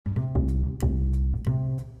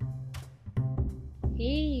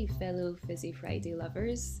Hey, fellow Fizzy Friday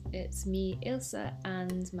lovers, it's me, Ailsa,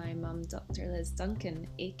 and my mum, Dr. Liz Duncan,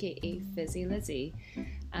 aka Fizzy Lizzie,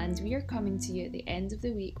 and we are coming to you at the end of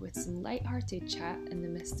the week with some light-hearted chat in the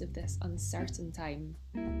midst of this uncertain time.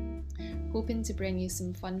 Hoping to bring you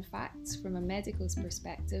some fun facts from a medical's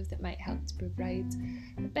perspective that might help to provide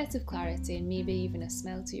a bit of clarity and maybe even a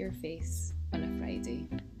smile to your face on a Friday,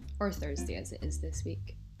 or Thursday as it is this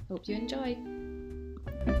week. Hope you enjoy!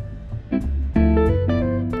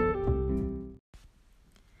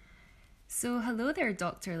 So, hello there,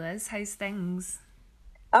 Dr. Liz. How's things?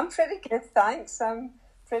 I'm pretty good, thanks. I'm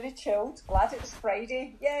pretty chilled. Glad it's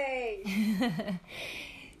Friday. Yay!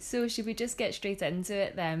 So, should we just get straight into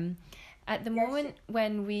it then? At the moment,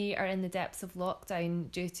 when we are in the depths of lockdown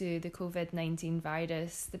due to the COVID-19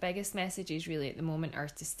 virus, the biggest messages really at the moment are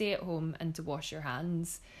to stay at home and to wash your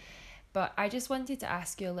hands. But I just wanted to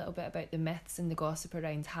ask you a little bit about the myths and the gossip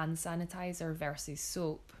around hand sanitizer versus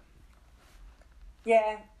soap.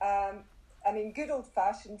 Yeah, I mean, good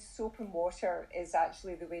old-fashioned soap and water is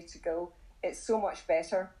actually the way to go. It's so much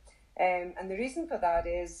better. And the reason for that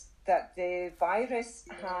is that the virus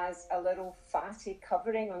has a little fatty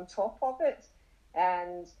covering on top of it.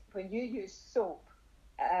 And when you use soap,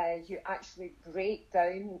 you actually break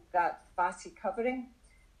down that fatty covering.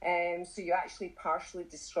 So you actually partially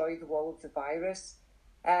destroy the wall of the virus.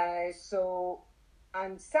 And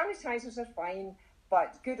sanitizers are fine,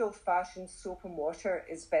 but good old-fashioned soap and water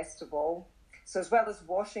is best of all. So as well as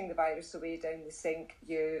washing the virus away down the sink,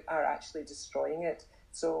 you are actually destroying it.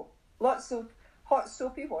 So lots of hot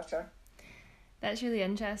soapy water. That's really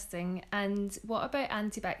interesting. And what about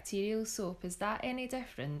antibacterial soap? Is that any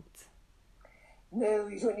different? No,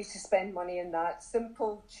 you don't need to spend money on that.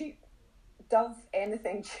 Simple, cheap, Dove,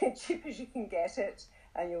 anything cheap as you can get it,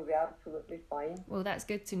 and you'll be absolutely fine. Well, that's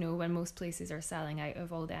good to know when most places are selling out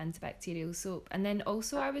of all the antibacterial soap. And then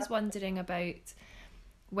also I was wondering about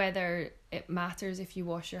whether it matters if you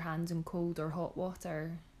wash your hands in cold or hot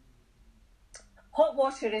water. Hot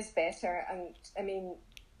water is better, and I mean,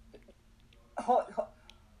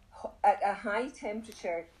 at a high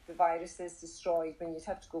temperature, the virus is destroyed when you'd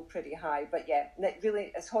have to go pretty high. But yeah,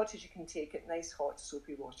 really, as hot as you can take it, nice hot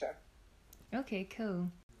soapy water. Okay,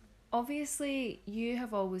 cool. Obviously, you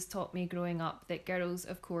have always taught me growing up that girls,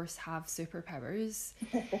 of course, have superpowers.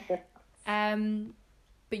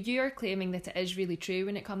 But you're claiming that it is really true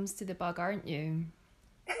when it comes to the bug, aren't you?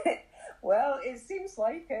 Well, it seems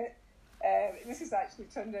like it. This has actually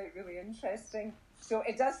turned out really interesting. So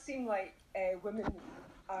it does seem like women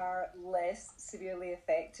are less severely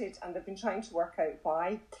affected, and they've been trying to work out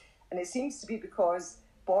why. And it seems to be because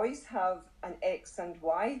boys have an X and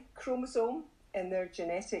Y chromosome in their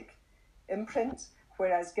genetic imprint,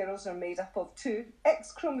 whereas girls are made up of two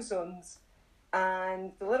X chromosomes.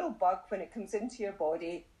 And the little bug, when it comes into your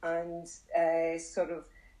body and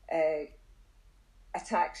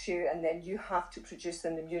attacks you, and then you have to produce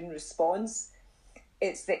an immune response,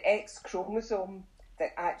 it's the X chromosome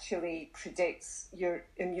that actually predicts your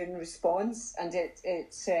immune response. And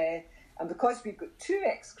and because we've got two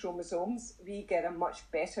X chromosomes, we get a much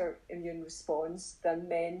better immune response than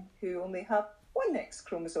men who only have one X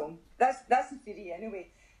chromosome. That's the theory anyway.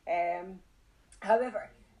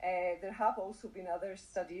 However, there have also been other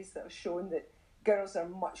studies that have shown that girls are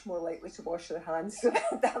much more likely to wash their hands, so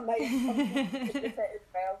that might have something to do with it as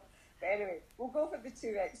well. But anyway, we'll go for the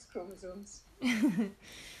two X chromosomes. And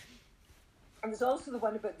there's also the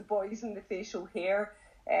one about the boys and the facial hair.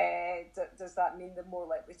 Does that mean they're more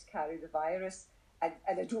likely to carry the virus? And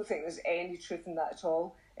I don't think there's any truth in that at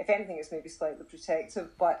all. If anything, it's maybe slightly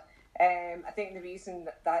protective, but I think the reason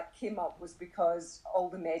that came up was because all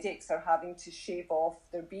the medics are having to shave off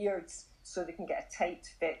their beards so they can get a tight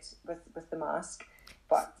fit with the mask.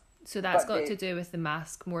 So that's got to do with the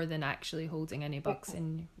mask more than actually holding any bugs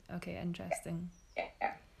in. Okay, interesting.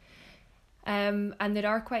 Yeah. And there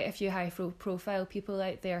are quite a few high-profile people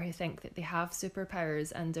out there who think that they have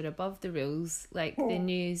superpowers and are above the rules, like the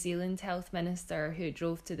New Zealand health minister who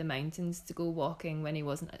drove to the mountains to go walking when he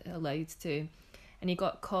wasn't allowed to. And he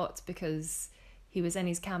got caught because he was in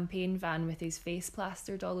his campaign van with his face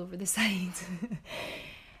plastered all over the side. Is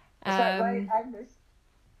that right?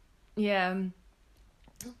 Yeah.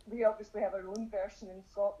 We obviously have our own version in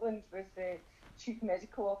Scotland with the Chief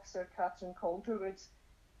Medical Officer, Catherine Calderwood,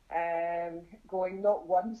 going not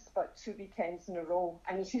once but 2 weekends in a row.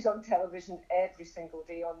 And she's on television every single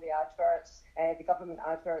day on the adverts, the government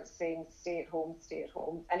adverts saying stay at home, stay at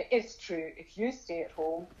home. And it is true, if you stay at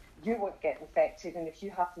home, you won't get infected, and if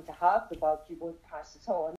you happen to have the bug, you won't pass it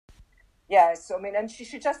on. Yeah, so I mean, and she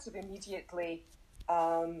should just have immediately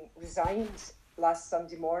resigned last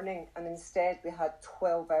Sunday morning, and instead we had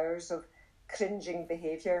 12 hours of cringing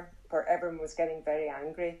behaviour where everyone was getting very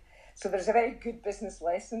angry. So there's a very good business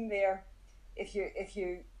lesson there.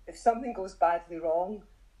 If something goes badly wrong,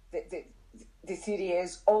 the theory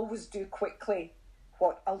is always do quickly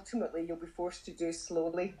what ultimately you'll be forced to do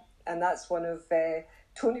slowly. And that's one of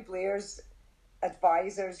Tony Blair's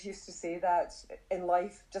advisors used to say that in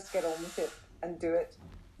life, just get on with it and do it.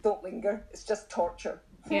 Don't linger. It's just torture.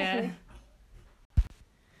 Yeah.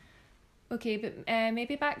 Okay, but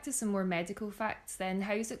maybe back to some more medical facts then.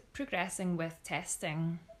 How's it progressing with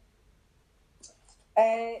testing?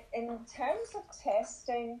 In terms of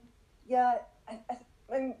testing, yeah, I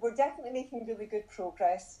mean, we're definitely making really good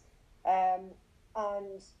progress. And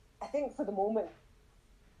I think for the moment,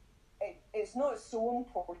 it's not so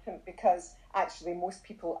important because actually most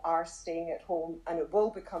people are staying at home, and it will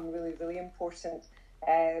become really, really important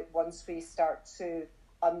once we start to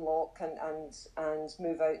unlock and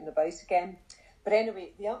move out and about again. But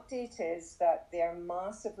anyway, the update is that they are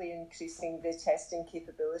massively increasing the testing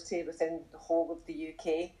capability within the whole of the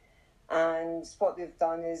UK. And what they've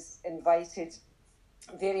done is invited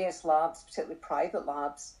various labs, particularly private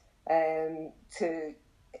labs, into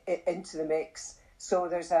the mix. So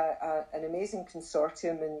there's an amazing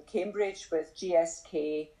consortium in Cambridge with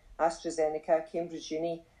GSK, AstraZeneca, Cambridge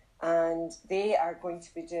Uni, and they are going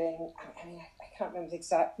to be doing, I mean, I can't remember the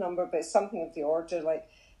exact number, but it's something of the order like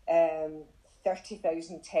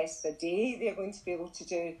 30,000 tests a day they're going to be able to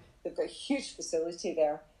do. They've got a huge facility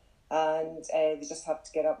there, and they just have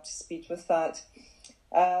to get up to speed with that.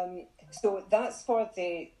 So that's for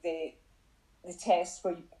the test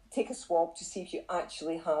where you take a swab to see if you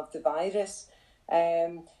actually have the virus.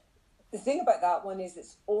 The thing about that one is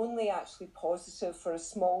it's only actually positive for a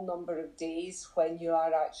small number of days when you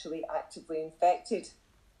are actually actively infected.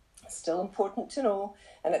 Still important to know,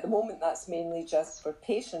 and at the moment that's mainly just for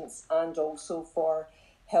patients and also for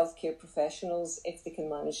healthcare professionals if they can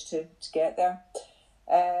manage to get there.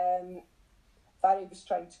 Barry was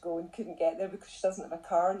trying to go and couldn't get there because she doesn't have a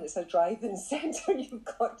car, and it's a drive-in centre you've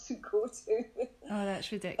got to go to. Oh,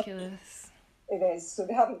 that's ridiculous. It is, so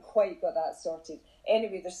they haven't quite got that sorted.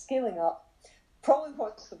 Anyway, they're scaling up. Probably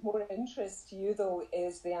what's of more interest to you, though,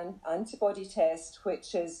 is the antibody test,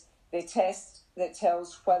 which is the test that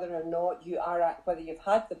tells whether or not whether you've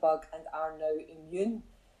had the bug and are now immune.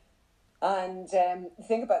 And the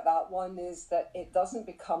thing about that one is that it doesn't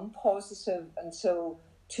become positive until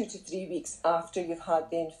 2 to 3 weeks after you've had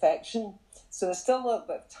the infection. So there's still a little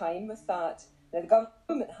bit of time with that. Now, the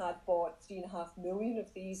government had bought 3.5 million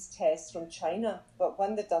of these tests from China, but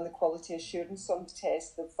when they've done the quality assurance on the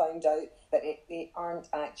test, they've found out that they aren't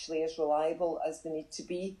actually as reliable as they need to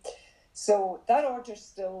be. So that order's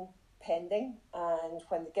still pending, and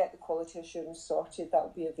when they get the quality assurance sorted, that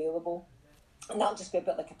will be available. And that'll just be a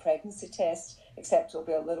bit like a pregnancy test, except it'll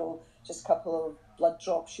be just a couple of blood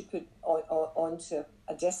drops you put onto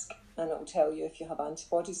a disc, and it'll tell you if you have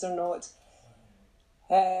antibodies or not.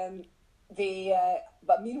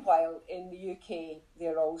 But meanwhile, in the UK,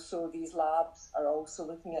 these labs are also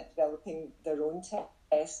looking at developing their own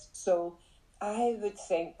test. So I would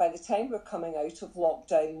think by the time we're coming out of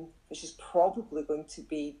lockdown, which is probably going to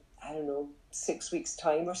be, 6 weeks'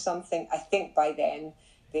 time or something, I think by then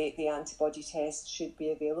the antibody test should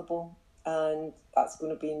be available. And that's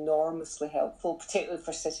going to be enormously helpful, particularly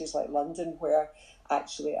for cities like London, where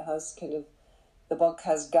actually the bug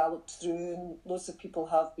has galloped through and loads of people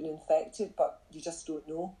have been infected, but you just don't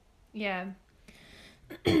know. Yeah.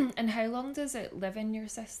 And how long does it live in your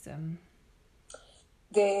system?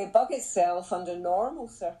 The bug itself, under normal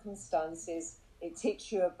circumstances, it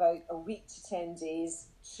takes you about a week to 10 days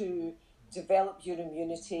to develop your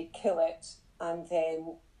immunity, kill it, and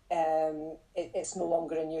then it's no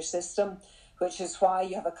longer in your system, which is why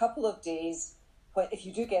you have a couple of days. If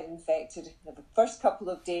you do get infected, the first couple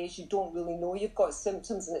of days you don't really know you've got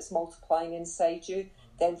symptoms and it's multiplying inside you.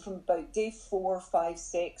 Then from about day 4, 5,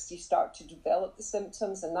 6, you start to develop the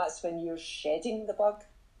symptoms, and that's when you're shedding the bug.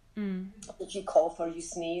 If you cough or you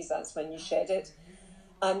sneeze, that's when you shed it.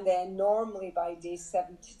 And then normally by day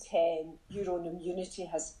 7 to 10, your own immunity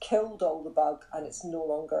has killed all the bug and it's no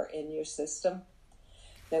longer in your system.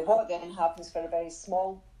 Now, what then happens for a very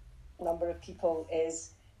small number of people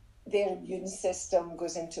is their immune system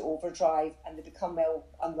goes into overdrive and they become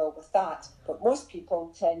unwell with that. But most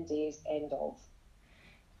people, 10 days, end of.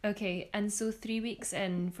 Okay, and so 3 weeks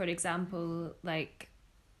in, for example, like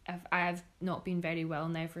if I've not been very well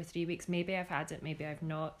now for 3 weeks, maybe I've had it, maybe I've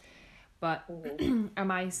not, but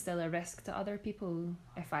am I still a risk to other people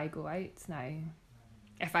if I go out now,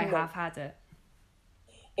 if I have had it?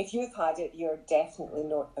 if you've had it, you're definitely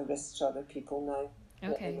not a risk to other people now.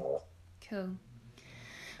 Okay, cool.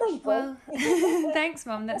 Well, Well, thanks,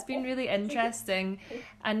 Mum. That's been really interesting.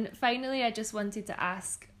 And finally, I just wanted to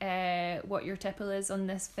ask what your tipple is on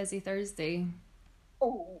this Fizzy Thursday.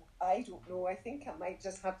 oh, I don't know. I think I might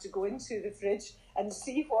just have to go into the fridge and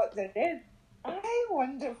see what there is. I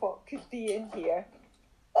wonder what could be in here.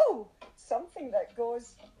 Oh, something that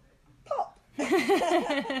goes pop.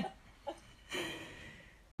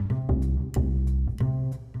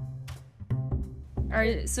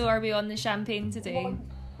 So are we on the champagne today?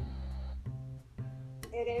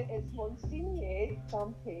 It is Monsignor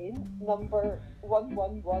champagne, number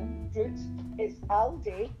 111 Brut. It's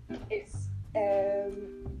Aldi. It's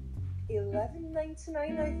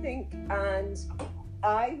 $11.99, I think. And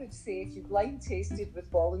I would say if you blind tasted with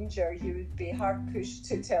Bollinger, you would be hard pushed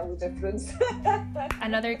to tell the difference.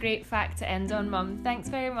 Another great fact to end on, Mum. Thanks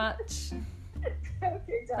very much.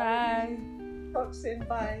 Okay, Bye. darling. Talk soon.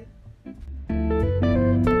 Bye.